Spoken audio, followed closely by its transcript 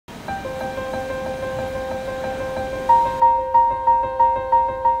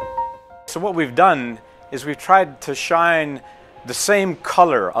So what we've done is we've tried to shine the same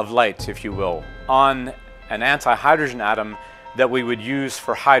color of light, if you will, on an antihydrogen atom that we would use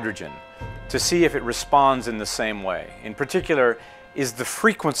for hydrogen to see if it responds in the same way. In particular, is the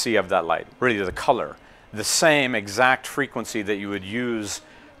frequency of that light, really the color, the same exact frequency that you would use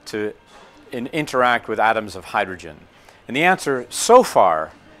to interact with atoms of hydrogen? And the answer so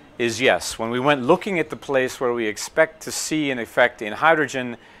far is yes. When we went looking at the place where we expect to see an effect in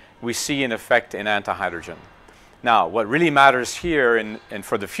hydrogen, we see an effect in antihydrogen. Now, what really matters here and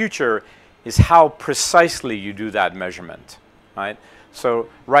for the future is how precisely you do that measurement, right? So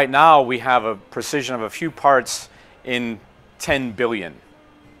right now we have a precision of a few parts in 10 billion,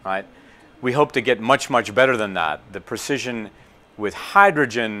 right? We hope to get much, much better than that. The precision with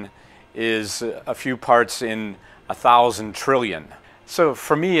hydrogen is a few parts in 1,000 trillion. So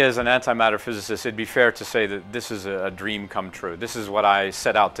for me as an antimatter physicist, it'd be fair to say that this is a dream come true. This is what I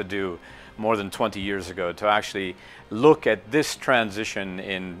set out to do more than 20 years ago, to actually look at this transition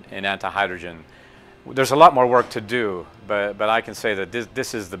in antihydrogen. There's a lot more work to do, but I can say that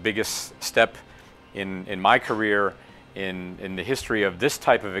this is the biggest step in my career, in the history of this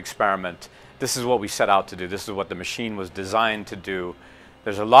type of experiment. This is what we set out to do. This is what the machine was designed to do.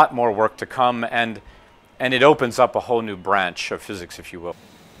 There's a lot more work to come, and it opens up a whole new branch of physics, if you will.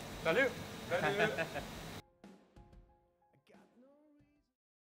 Salut! Salut!